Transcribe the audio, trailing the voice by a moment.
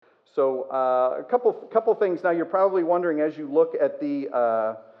So a couple things. Now you're probably wondering as you look at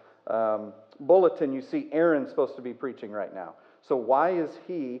the bulletin, you see Aaron's supposed to be preaching right now. So why is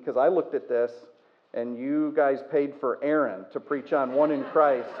he? Because I looked at this, and you guys paid for Aaron to preach on one in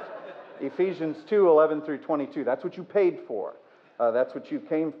Christ, Ephesians 2:11 through 22. That's what you paid for. That's what you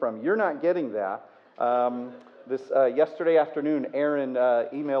came from. You're not getting that. Yesterday afternoon, Aaron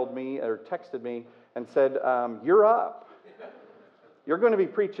emailed me or texted me and said, "You're up. You're going to be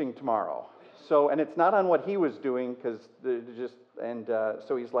preaching tomorrow." So, and it's not on what he was doing because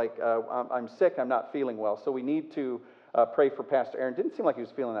so he's like, "I'm sick. I'm not feeling well. So we need to pray for Pastor Aaron." Didn't seem like he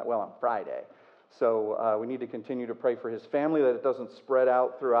was feeling that well on Friday. So we need to continue to pray for his family, that it doesn't spread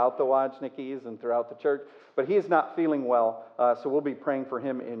out throughout the Wojnicki's and throughout the church. But he is not feeling well, so we'll be praying for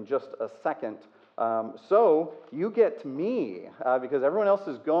him in just a second. So you get me, because everyone else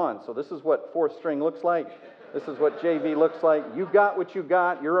is gone. So this is what fourth string looks like. This is what JV looks like. You got what you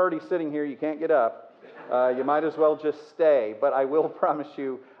got. You're already sitting here. You can't get up. You might as well just stay. But I will promise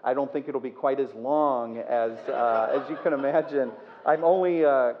you, I don't think it'll be quite as long as you can imagine. I'm only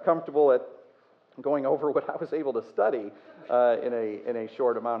comfortable at going over what I was able to study in a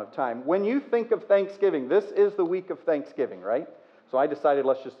short amount of time. When you think of Thanksgiving, this is the week of Thanksgiving, right? So I decided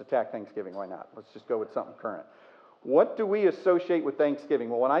let's just attack Thanksgiving. Why not? Let's just go with something current. What do we associate with Thanksgiving?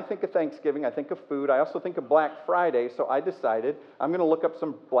 Well, when I think of Thanksgiving, I think of food. I also think of Black Friday, so I decided I'm going to look up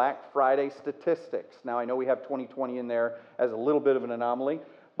some Black Friday statistics. Now, I know we have 2020 in there as a little bit of an anomaly,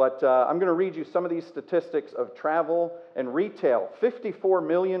 but I'm going to read you some of these statistics of travel and retail. 54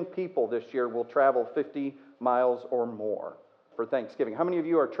 million people this year will travel 50 miles or more for Thanksgiving. How many of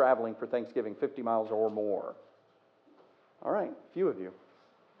you are traveling for Thanksgiving 50 miles or more? All right, a few of you.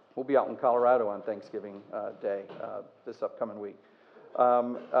 We'll be out in Colorado on Thanksgiving Day this upcoming week.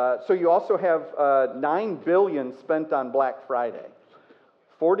 So you also have $9 billion spent on Black Friday.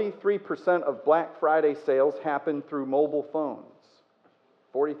 43% of Black Friday sales happen through mobile phones.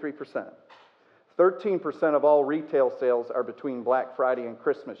 43%. 13% of all retail sales are between Black Friday and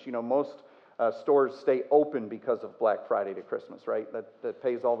Christmas. You know, most stores stay open because of Black Friday to Christmas, right? That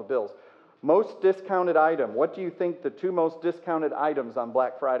pays all the bills. Most discounted item. What do you think the two most discounted items on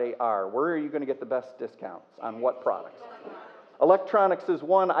Black Friday are? Where are you going to get the best discounts? On what products? Electronics is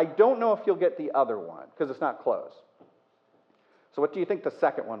one. I don't know if you'll get the other one because it's not close. So what do you think the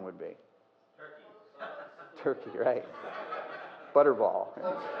second one would be? Turkey, right. Butterball.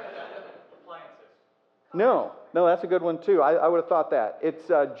 Appliances. No, that's a good one too. I would have thought that. It's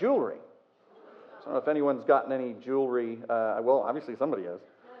jewelry. So I don't know if anyone's gotten any jewelry. Well, obviously somebody has.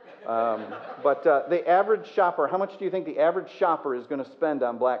 But the average shopper, how much do you think the average shopper is going to spend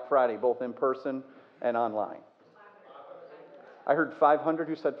on Black Friday, both in person and online? I heard 500.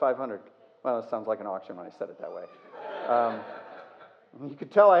 Who said 500? Well, it sounds like an auction when I said it that way. You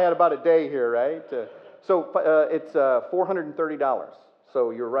could tell I had about a day here, right? So it's $430.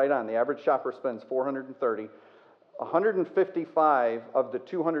 So you're right on. The average shopper spends $430. 155 of the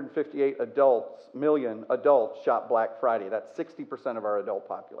 258 million adults shop Black Friday. That's 60% of our adult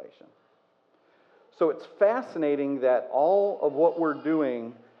population. So it's fascinating that all of what we're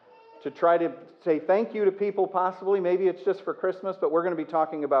doing to try to say thank you to people, possibly, maybe it's just for Christmas, but we're going to be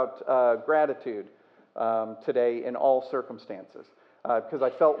talking about gratitude today in all circumstances. Because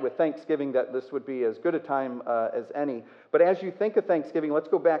I felt with Thanksgiving that this would be as good a time as any. But as you think of Thanksgiving, let's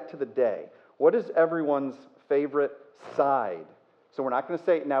go back to the day. What is everyone's favorite side? So we're not going to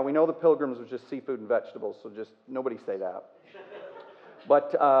say, now we know the Pilgrims was just seafood and vegetables, so just nobody say that.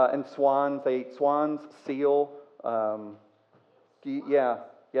 But, and swans, they ate swans, seal, yeah,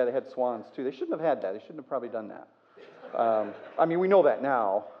 they had swans too. They shouldn't have had that. They shouldn't have probably done that. I mean, we know that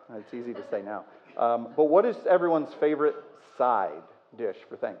now. It's easy to say now. But what is everyone's favorite side dish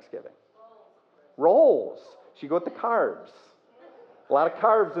for Thanksgiving? Rolls. So you go with the carbs. A lot of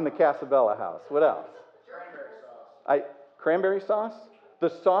carbs in the Casabella house. What else? Cranberry sauce. Cranberry sauce? The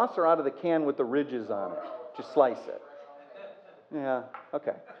sauce or out of the can with the ridges on it? Just slice it. Yeah,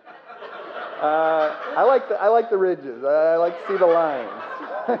 okay. I like the ridges. I like to see the lines.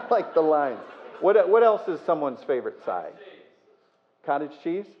 I like the lines. What else is someone's favorite side? Cottage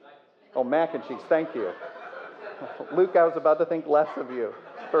cheese? Oh, mac and cheese. Thank you. Luke, I was about to think less of you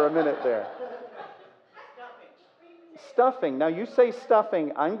for a minute there. Stuffing. Now, you say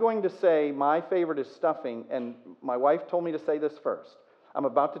stuffing. I'm going to say my favorite is stuffing, and my wife told me to say this first. I'm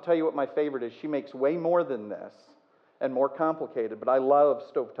about to tell you what my favorite is. She makes way more than this and more complicated, but I love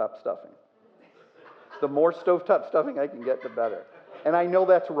stovetop stuffing. The more stovetop stuffing I can get, the better. And I know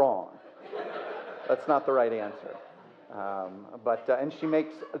that's wrong. That's not the right answer. And she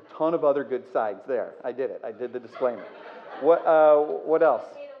makes a ton of other good sides there. I did it. I did the disclaimer. What else?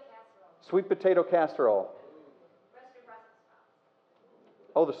 Sweet potato casserole.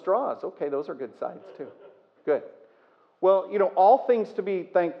 Oh, the straws. Okay, those are good sides too. Good. Well, all things to be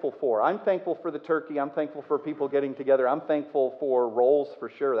thankful for. I'm thankful for the turkey. I'm thankful for people getting together. I'm thankful for rolls for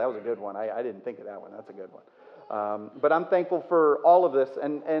sure. That was a good one. I didn't think of that one. That's a good one. But I'm thankful for all of this,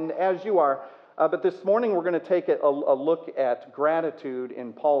 and as you are. But this morning we're going to take a look at gratitude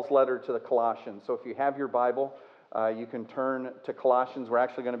in Paul's letter to the Colossians. So if you have your Bible, you can turn to Colossians. We're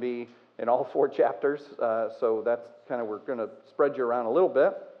actually going to be in all 4 chapters, so that's kind of, we're going to spread you around a little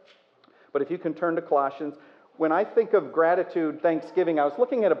bit. But if you can turn to Colossians. When I think of gratitude, thanksgiving, I was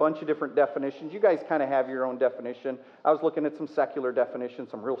looking at a bunch of different definitions. You guys kind of have your own definition. I was looking at some secular definitions,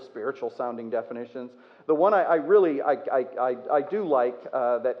 some real spiritual sounding definitions. The one I really do like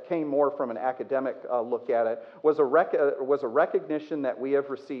that came more from an academic look at it was a recognition that we have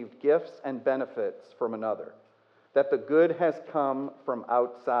received gifts and benefits from another, that the good has come from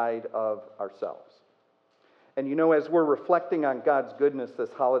outside of ourselves. And as we're reflecting on God's goodness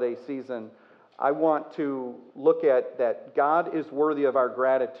this holiday season, I want to look at that God is worthy of our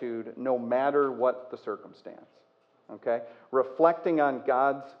gratitude no matter what the circumstance. Okay? Reflecting on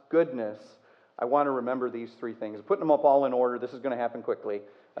God's goodness, I want to remember these 3 things. Putting them up all in order. This is going to happen quickly.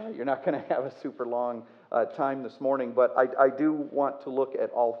 You're not going to have a super long time this morning, but I do want to look at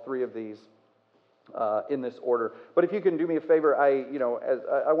all 3 of these in this order. But if you can do me a favor, I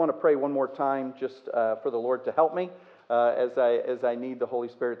want to pray one more time just for the Lord to help me as I need the Holy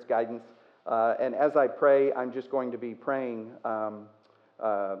Spirit's guidance. And as I pray, I'm just going to be praying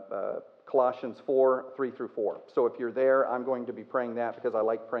Colossians 4, 3 through 4. So if you're there, I'm going to be praying that because I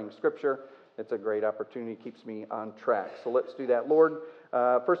like praying Scripture. It's a great opportunity. It keeps me on track. So let's do that. Lord,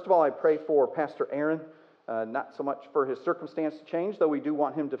 first of all, I pray for Pastor Aaron, not so much for his circumstance to change, though we do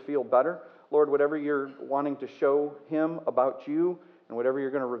want him to feel better. Lord, whatever you're wanting to show him about you and whatever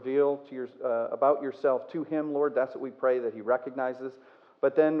you're going to reveal to about yourself to him, Lord, that's what we pray that he recognizes.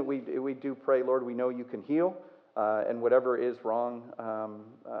 But then we do pray, Lord, we know you can heal, and whatever is wrong,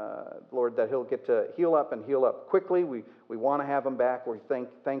 Lord, that he'll get to heal up quickly. We want to have him back. We're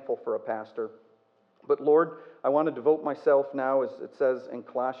thankful for a pastor. But Lord, I want to devote myself now, as it says in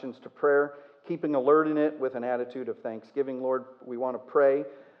Colossians, to prayer, keeping alert in it with an attitude of thanksgiving. Lord, we want to pray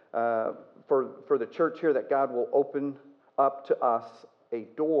for the church here that God will open up to us a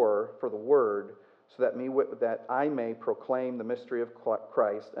door for the Word, so that I may proclaim the mystery of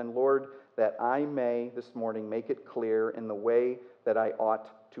Christ. And Lord, that I may this morning make it clear in the way that I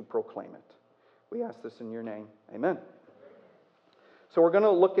ought to proclaim it. We ask this in your name. Amen. So we're going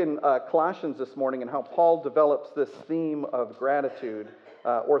to look in Colossians this morning and how Paul develops this theme of gratitude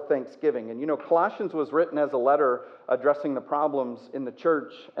or thanksgiving. And Colossians was written as a letter addressing the problems in the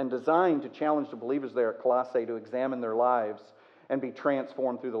church and designed to challenge the believers there at Colossae to examine their lives and be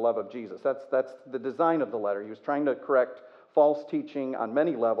transformed through the love of Jesus. That's the design of the letter. He was trying to correct false teaching on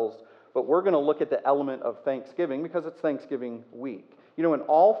many levels, but we're going to look at the element of thanksgiving because it's Thanksgiving week. In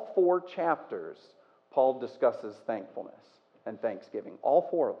all 4 chapters, Paul discusses thankfulness and thanksgiving. All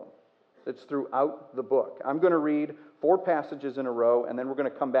 4 of them. It's throughout the book. I'm going to read 4 passages in a row, and then we're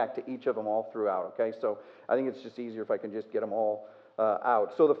going to come back to each of them all throughout, okay? So I think it's just easier if I can just get them all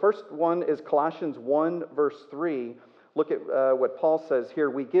out. So the first one is Colossians 1, verse 3. Look at what Paul says here.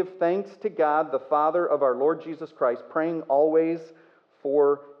 We give thanks to God, the Father of our Lord Jesus Christ, praying always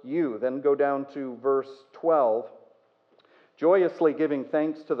for you. Then go down to verse 12. Joyously giving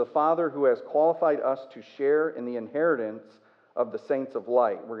thanks to the Father who has qualified us to share in the inheritance of the saints of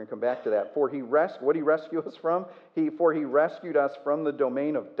light. We're going to come back to that. What did he rescue us from? For he rescued us from the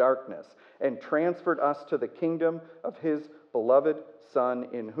domain of darkness and transferred us to the kingdom of his beloved Son,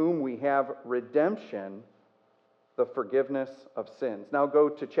 in whom we have redemption, the forgiveness of sins. Now go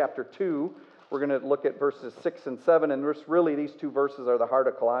to chapter 2. We're going to look at verses 6 and 7. And really, these 2 verses are the heart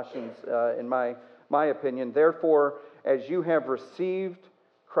of Colossians, in my opinion. Therefore, as you have received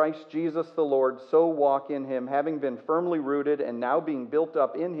Christ Jesus the Lord, so walk in him, having been firmly rooted and now being built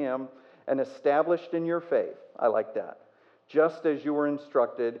up in him and established in your faith. I like that. Just as you were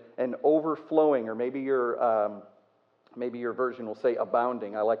instructed, and overflowing, or maybe your version will say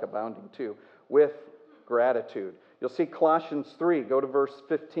abounding. I like abounding too. With gratitude. You'll see Colossians 3, go to verse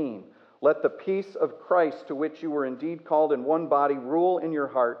 15. Let the peace of Christ, to which you were indeed called in one body, rule in your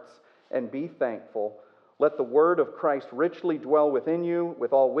hearts, and be thankful. Let the word of Christ richly dwell within you,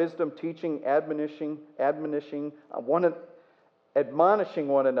 with all wisdom, teaching, admonishing one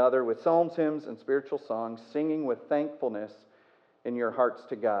another with psalms, hymns, and spiritual songs, singing with thankfulness in your hearts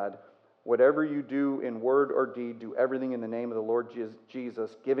to God. Whatever you do in word or deed, do everything in the name of the Lord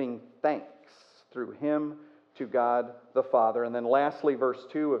Jesus, giving thanks through him to God the Father. And then lastly, verse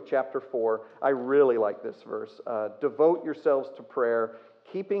 2 of chapter 4, I really like this verse. Devote yourselves to prayer,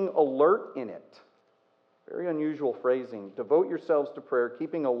 keeping alert in it. Very unusual phrasing. Devote yourselves to prayer,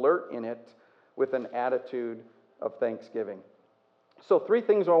 keeping alert in it with an attitude of thanksgiving. So 3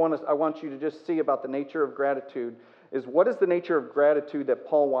 things I want you to just see about the nature of gratitude is what is the nature of gratitude that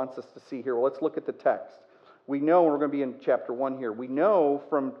Paul wants us to see here? Well, let's look at the text. We know, we're going to be in chapter 1 here, we know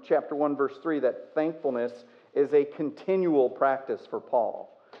from chapter 1, verse 3, that thankfulness is a continual practice for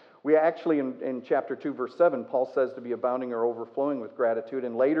Paul. We actually, in chapter 2, verse 7, Paul says to be abounding or overflowing with gratitude.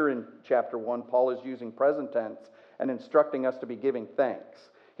 And later in chapter 1, Paul is using present tense and instructing us to be giving thanks.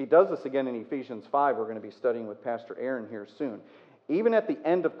 He does this again in Ephesians 5. We're going to be studying with Pastor Aaron here soon. Even at the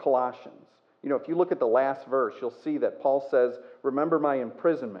end of Colossians, if you look at the last verse, you'll see that Paul says, remember my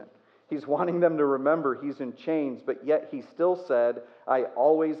imprisonment. He's wanting them to remember he's in chains, but yet he still said, I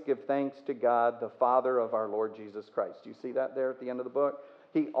always give thanks to God, the Father of our Lord Jesus Christ. Do you see that there at the end of the book?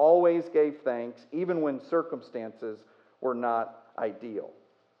 He always gave thanks, even when circumstances were not ideal.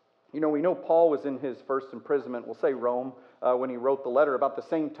 We know Paul was in his first imprisonment, we'll say Rome, when he wrote the letter, about the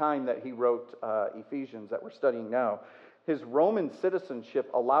same time that he wrote Ephesians that we're studying now. His Roman citizenship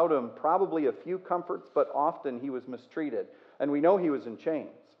allowed him probably a few comforts, but often he was mistreated. And we know he was in chains.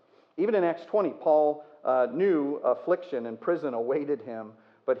 Even in Acts 20, Paul knew affliction and prison awaited him,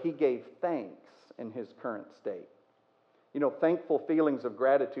 but he gave thanks in his current state. Thankful feelings of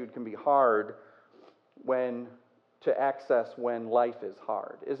gratitude can be hard to access when life is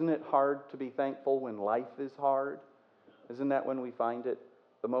hard. Isn't it hard to be thankful when life is hard? Isn't that when we find it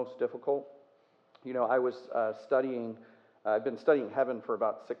the most difficult? I was I've been studying heaven for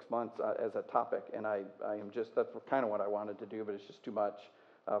about 6 months as a topic, and that's kind of what I wanted to do, but it's just too much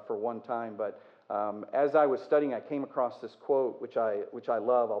for one time. But as I was studying, I came across this quote, which I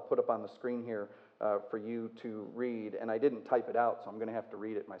love. I'll put up on the screen here for you to read, and I didn't type it out, so I'm going to have to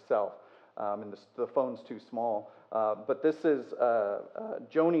read it myself. And the phone's too small. But this is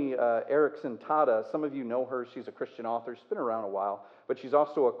Joni Eareckson Tada. Some of you know her. She's a Christian author. She's been around a while, but she's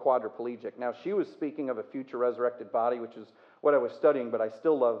also a quadriplegic. Now, she was speaking of a future resurrected body, which is what I was studying, but I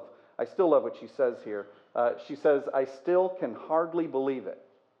still love what she says here. She says, I still can hardly believe it.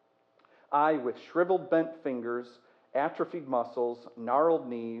 I, with shriveled bent fingers, atrophied muscles, gnarled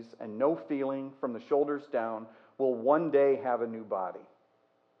knees, and no feeling from the shoulders down, will one day have a new body.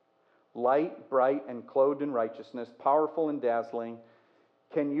 Light, bright, and clothed in righteousness, powerful and dazzling.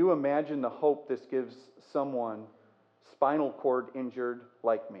 Can you imagine the hope this gives someone spinal cord injured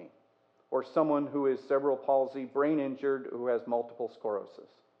like me? Or someone who is cerebral palsy, brain injured, who has multiple sclerosis?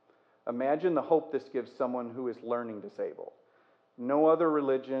 Imagine the hope this gives someone who is learning disabled. No other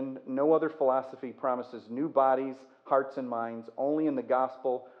religion, no other philosophy promises new bodies, hearts, and minds. Only in the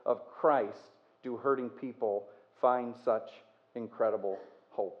gospel of Christ do hurting people find such incredible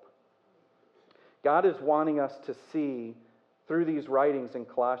hope. God is wanting us to see through these writings in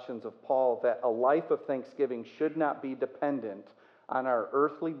Colossians of Paul that a life of thanksgiving should not be dependent on our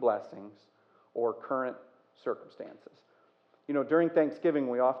earthly blessings or current circumstances. During Thanksgiving,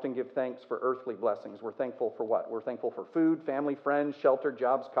 we often give thanks for earthly blessings. We're thankful for what? We're thankful for food, family, friends, shelter,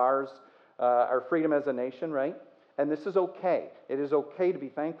 jobs, cars, our freedom as a nation, right? And this is okay. It is okay to be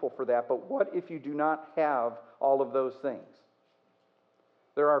thankful for that, but what if you do not have all of those things?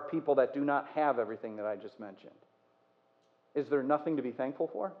 There are people that do not have everything that I just mentioned. Is there nothing to be thankful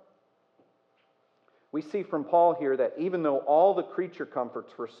for? We see from Paul here that even though all the creature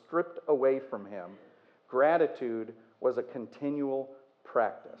comforts were stripped away from him, gratitude was a continual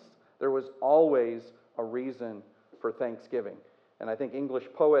practice. There was always a reason for thanksgiving. And I think English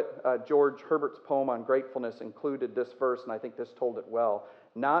poet George Herbert's poem on gratefulness included this verse, and I think this told it well.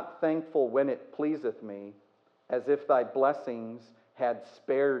 Not thankful when it pleaseth me, as if thy blessings had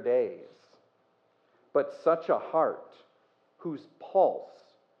spare days, but such a heart whose pulse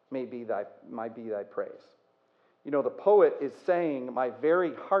may be thy praise. The poet is saying, my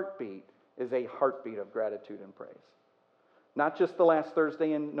very heartbeat is a heartbeat of gratitude and praise. Not just the last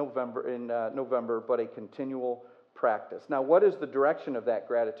Thursday in November, but a continual practice. Now, what is the direction of that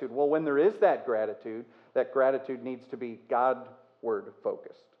gratitude? Well, when there is that gratitude needs to be God-word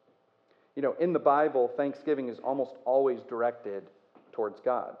focused. In the Bible, thanksgiving is almost always directed towards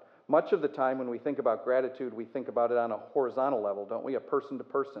God. Much of the time when we think about gratitude, we think about it on a horizontal level, don't we? A person to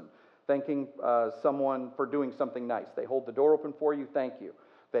person. Thanking someone for doing something nice. They hold the door open for you, thank you.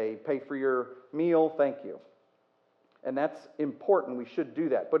 They pay for your meal, thank you. And that's important, we should do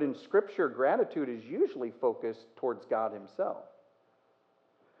that. But in Scripture, gratitude is usually focused towards God Himself.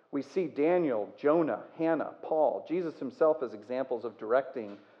 We see Daniel, Jonah, Hannah, Paul, Jesus himself as examples of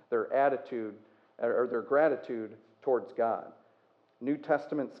directing their attitude or their gratitude towards God. New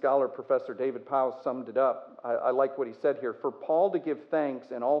Testament scholar Professor David Powell summed it up. I like what he said here. For Paul to give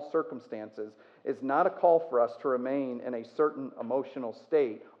thanks in all circumstances is not a call for us to remain in a certain emotional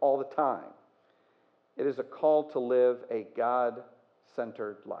state all the time. It is a call to live a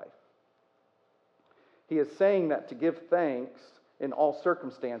God-centered life. He is saying that to give thanks in all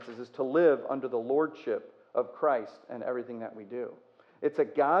circumstances is to live under the lordship of Christ and everything that we do. It's a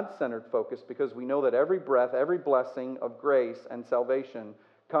God-centered focus because we know that every breath, every blessing of grace and salvation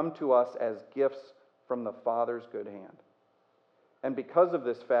come to us as gifts from the Father's good hand. And because of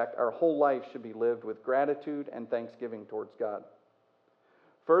this fact, our whole life should be lived with gratitude and thanksgiving towards God.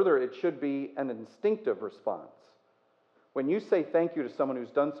 Further, it should be an instinctive response. When you say thank you to someone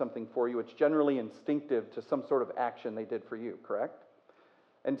who's done something for you, it's generally instinctive to some sort of action they did for you, correct?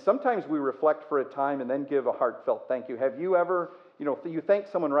 And sometimes we reflect for a time and then give a heartfelt thank you. Have you ever, you thank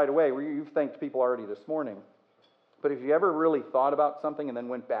someone right away, you've thanked people already this morning, but have you ever really thought about something and then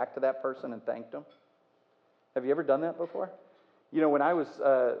went back to that person and thanked them? Have you ever done that before? When I was,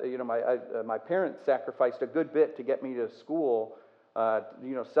 my parents sacrificed a good bit to get me to school,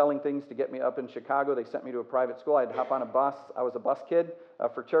 selling things to get me up in Chicago. They sent me to a private school. I had to hop on a bus. I was a bus kid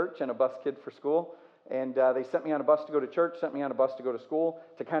for church and a bus kid for school. And they sent me on a bus to go to church, sent me on a bus to go to school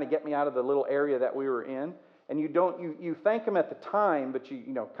to kind of get me out of the little area that we were in. And you thank them at the time, but you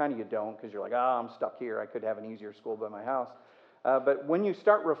don't, because you're like, I'm stuck here. I could have an easier school by my house. But when you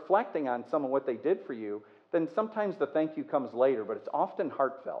start reflecting on some of what they did for you, then sometimes the thank you comes later, but it's often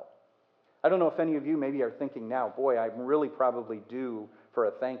heartfelt. I don't know if any of you maybe are thinking now, boy, I'm really probably due for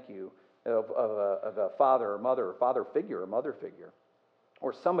a thank you of a father or mother or father figure or mother figure,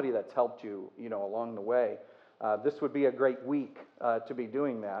 or somebody that's helped you, along the way. This would be a great week to be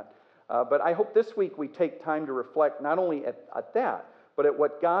doing that. But I hope this week we take time to reflect not only at that, but at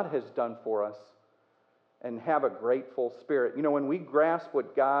what God has done for us and have a grateful spirit. When we grasp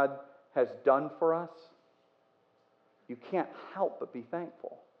what God has done for us, you can't help but be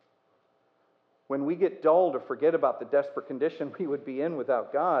thankful. When we get dulled or forget about the desperate condition we would be in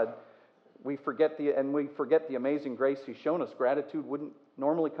without God, we forget the amazing grace He's shown us. Gratitude wouldn't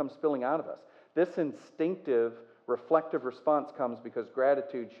normally come spilling out of us. This instinctive, reflective response comes because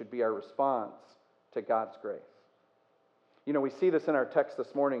gratitude should be our response to God's grace. We see this in our text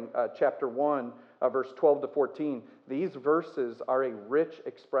this morning, chapter 1, verse 12 to 14. These verses are a rich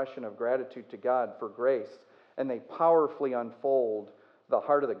expression of gratitude to God for grace, and they powerfully unfold the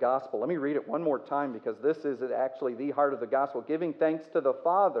heart of the gospel. Let me read it one more time because this is actually the heart of the gospel. Giving thanks to the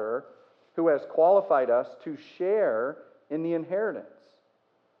Father who has qualified us to share in the inheritance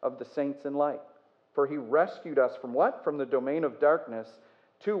of the saints in light. For He rescued us from what? From the domain of darkness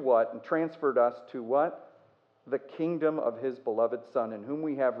to what? And transferred us to what? The kingdom of His beloved Son, in whom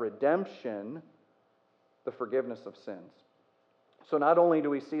we have redemption, the forgiveness of sins. So not only do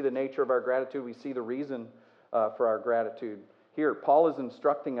we see the nature of our gratitude, we see the reason for our gratitude. Here, Paul is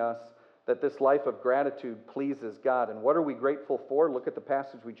instructing us that this life of gratitude pleases God. And what are we grateful for? Look at the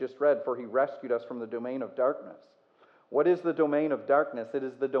passage we just read. For He rescued us from the domain of darkness. What is the domain of darkness? It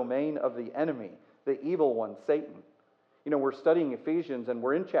is the domain of the enemy, the evil one, Satan. We're studying Ephesians, and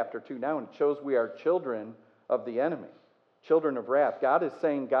we're in chapter 2 now, and it shows we are children of the enemy, children of wrath. God is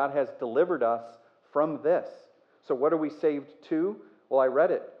saying God has delivered us from this. So what are we saved to? Well, I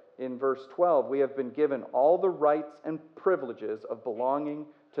read it. In verse 12, we have been given all the rights and privileges of belonging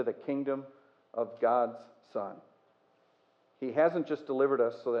to the kingdom of God's Son. He hasn't just delivered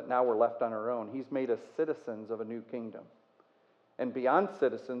us so that now we're left on our own. He's made us citizens of a new kingdom. And beyond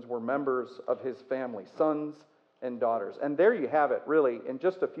citizens, we're members of His family, sons and daughters. And there you have it, really. In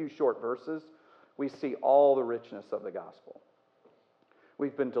just a few short verses, we see all the richness of the gospel.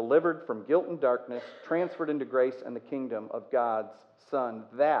 We've been delivered from guilt and darkness, transferred into grace and the kingdom of God's Son.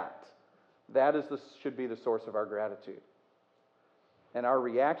 That should be the source of our gratitude. And our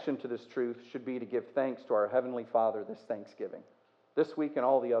reaction to this truth should be to give thanks to our Heavenly Father this Thanksgiving, this week and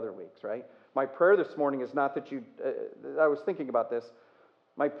all the other weeks, right? My prayer this morning is not that I was thinking about this.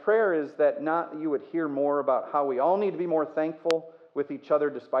 My prayer is that not that you would hear more about how we all need to be more thankful with each other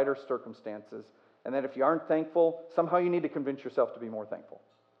despite our circumstances, and that if you aren't thankful, somehow you need to convince yourself to be more thankful,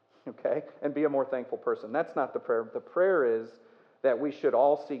 okay? And be a more thankful person. That's not the prayer. The prayer is that we should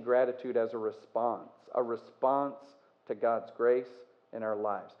all see gratitude as a response to God's grace in our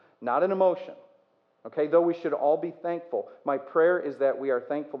lives. Not an emotion, okay? Though we should all be thankful. My prayer is that we are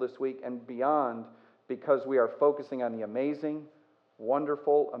thankful this week and beyond because we are focusing on the amazing,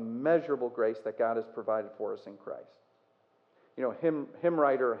 wonderful, immeasurable grace that God has provided for us in Christ. Hymn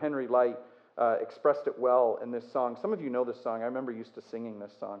writer Henry Light expressed it well in this song. Some of you know this song. I remember used to singing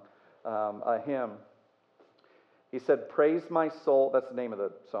this song. a hymn. He said, "Praise my soul." That's the name of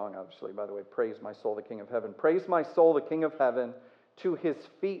the song, obviously, by the way. "Praise my soul, the King of heaven. Praise my soul, the King of heaven. To his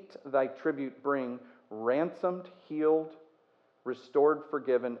feet thy tribute bring. Ransomed, healed, restored,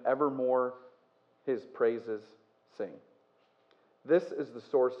 forgiven. Evermore his praises sing." This is the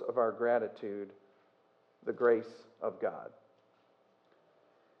source of our gratitude, the grace of God.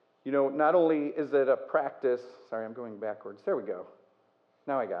 You know, not only is it a practice, sorry, I'm going backwards. There we go.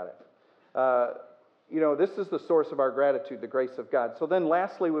 Now I got it. This is the source of our gratitude, the grace of God. So then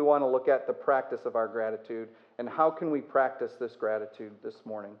lastly, we want to look at the practice of our gratitude and how can we practice this gratitude this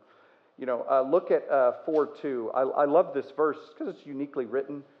morning. Look at 4:2. I love this verse because it's uniquely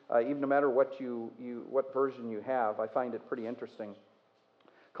written. Even no matter what what version you have, I find it pretty interesting.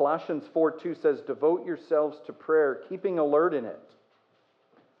 Colossians 4:2 says, "Devote yourselves to prayer, keeping alert in it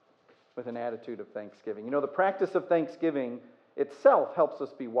with an attitude of thanksgiving." The practice of thanksgiving itself helps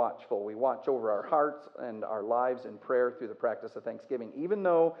us be watchful. We watch over our hearts and our lives in prayer through the practice of thanksgiving, even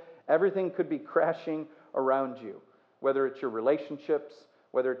though everything could be crashing around you, whether it's your relationships,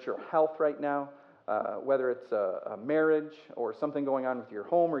 whether it's your health right now, whether it's a marriage or something going on with your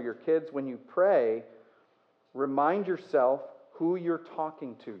home or your kids. When you pray, remind yourself who you're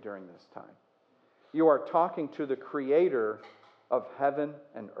talking to during this time. You are talking to the Creator of heaven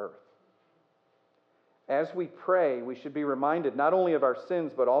and earth. As we pray, we should be reminded not only of our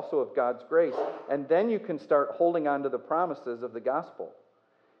sins, but also of God's grace. And then you can start holding on to the promises of the gospel.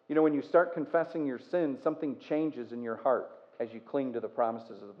 When you start confessing your sins, something changes in your heart as you cling to the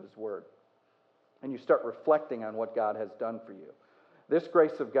promises of His Word. And you start reflecting on what God has done for you. This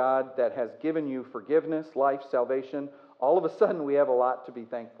grace of God that has given you forgiveness, life, salvation, all of a sudden we have a lot to be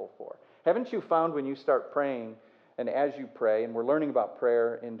thankful for. Haven't you found when you start praying, and as you pray, and we're learning about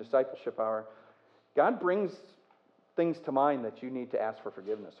prayer in Discipleship Hour, God brings things to mind that you need to ask for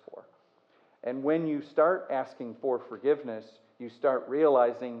forgiveness for. And when you start asking for forgiveness, you start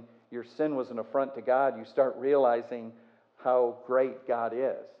realizing your sin was an affront to God. You start realizing how great God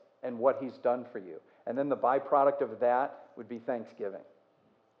is and what He's done for you. And then the byproduct of that would be thanksgiving.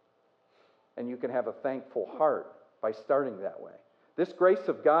 And you can have a thankful heart by starting that way. This grace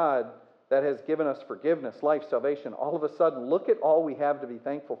of God that has given us forgiveness, life, salvation, all of a sudden, look at all we have to be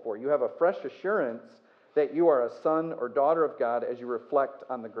thankful for. You have a fresh assurance that you are a son or daughter of God as you reflect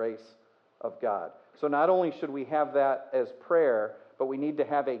on the grace of God. So not only should we have that as prayer, but we need to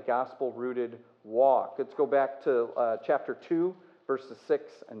have a gospel-rooted walk. Let's go back to chapter 2, verses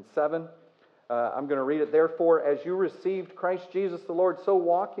 6 and 7. I'm going to read it. "Therefore, as you received Christ Jesus the Lord, so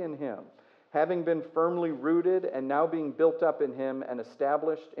walk in Him, having been firmly rooted and now being built up in Him and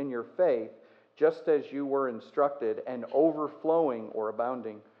established in your faith, just as you were instructed, and overflowing or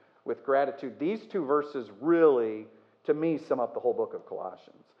abounding with gratitude." These two verses really, to me, sum up the whole book of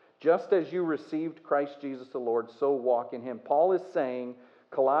Colossians. Just as you received Christ Jesus the Lord, so walk in Him. Paul is saying,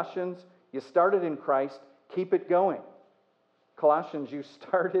 Colossians, you started in Christ, keep it going. Colossians, you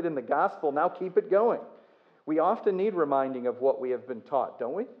started in the gospel, now keep it going. We often need reminding of what we have been taught,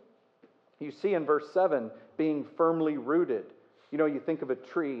 don't we? You see in verse 7, being firmly rooted. You think of a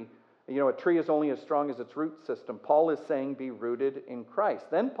tree. A tree is only as strong as its root system. Paul is saying be rooted in Christ.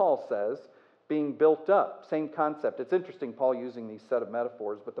 Then Paul says being built up. Same concept. It's interesting, Paul using these set of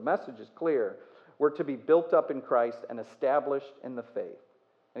metaphors, but the message is clear. We're to be built up in Christ and established in the faith.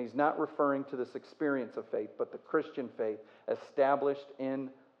 And he's not referring to this experience of faith, but the Christian faith established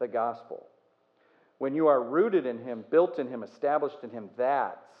in the gospel. When you are rooted in Him, built in Him, established in Him,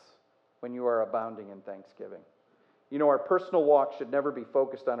 that's when you are abounding in thanksgiving. Our personal walk should never be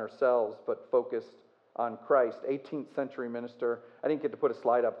focused on ourselves, but focused on Christ. 18th century minister, I didn't get to put a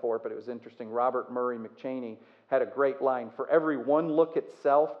slide up for it, but it was interesting. Robert Murray McChaney had a great line. "For every one look at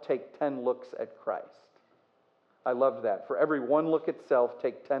self, take 10 looks at Christ." I loved that. For every one look at self,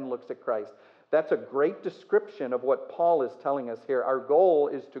 take 10 looks at Christ. That's a great description of what Paul is telling us here. Our goal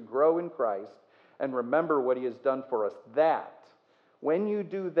is to grow in Christ and remember what He has done for us. When you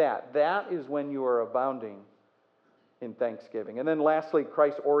do that, that is when you are abounding in thanksgiving. And then lastly,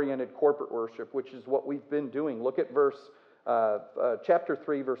 Christ-oriented corporate worship, which is what we've been doing. Look at chapter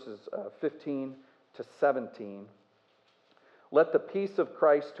 3, verses 15 to 17. "Let the peace of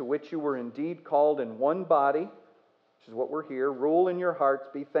Christ, to which you were indeed called in one body," which is what we're here, "rule in your hearts.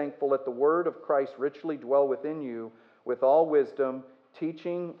 Be thankful. Let the word of Christ richly dwell within you with all wisdom,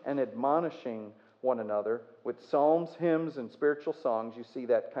 teaching and admonishing one another with psalms, hymns, and spiritual songs." You see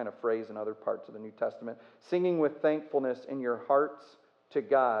that kind of phrase in other parts of the New Testament. "Singing with thankfulness in your hearts to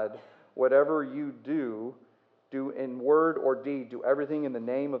God. Whatever you do in word or deed, do everything in the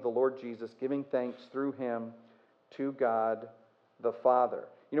name of the Lord Jesus, giving thanks through Him to God the Father."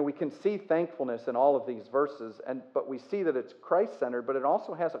 You know, we can see thankfulness in all of these verses, but we see that it's Christ-centered, but it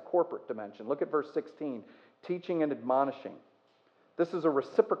also has a corporate dimension. Look at verse 16, teaching and admonishing. This is a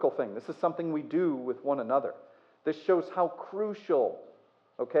reciprocal thing. This is something we do with one another. This shows how crucial,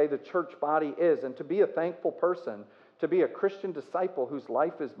 okay, the church body is. And to be a thankful person, to be a Christian disciple whose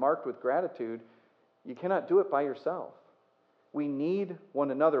life is marked with gratitude, you cannot do it by yourself. We need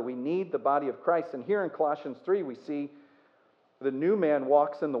one another. We need the body of Christ. And here in Colossians 3, we see the new man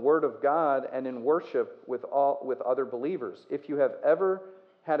walks in the Word of God and in worship with other believers. If you have ever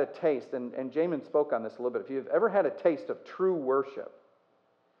had a taste, and Jamin spoke on this a little bit, if you've ever had a taste of true worship,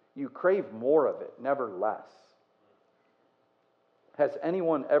 you crave more of it, never less. Has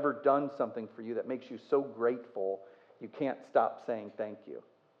anyone ever done something for you that makes you so grateful you can't stop saying thank you?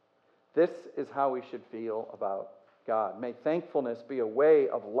 This is how we should feel about God. May thankfulness be a way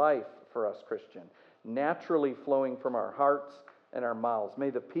of life for us, Christian, naturally flowing from our hearts and our mouths. May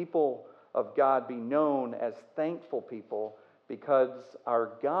the people of God be known as thankful people because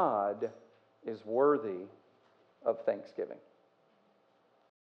our God is worthy of thanksgiving.